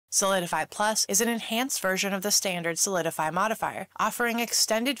Solidify Plus is an enhanced version of the standard Solidify Modifier, offering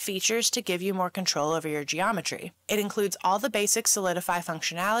extended features to give you more control over your geometry. It includes all the basic Solidify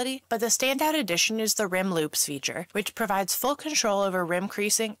functionality, but the standout addition is the Rim Loops feature, which provides full control over rim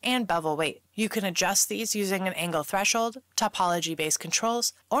creasing and bevel weight. You can adjust these using an angle threshold, topology-based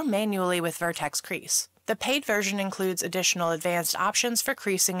controls, or manually with vertex crease. The paid version includes additional advanced options for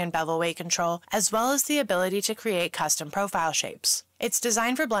creasing and bevel weight control, as well as the ability to create custom profile shapes. It's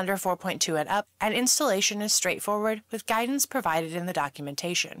designed for Blender 4.2 and up, and installation is straightforward with guidance provided in the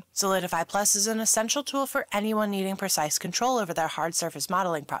documentation. Solidify Plus is an essential tool for anyone needing precise control over their hard surface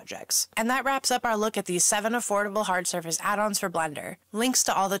modeling projects. And that wraps up our look at these 7 affordable hard surface add-ons for Blender. Links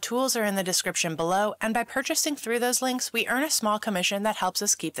to all the tools are in the description below, and by purchasing through those links, we earn a small commission that helps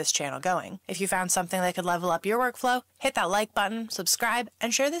us keep this channel going. If you found something that could level up your workflow, hit that like button, subscribe,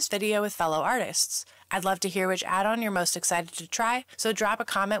 and share this video with fellow artists. I'd love to hear which add-on you're most excited to try, so drop a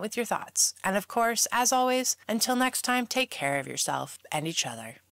comment with your thoughts. And of course, as always, until next time, take care of yourself and each other.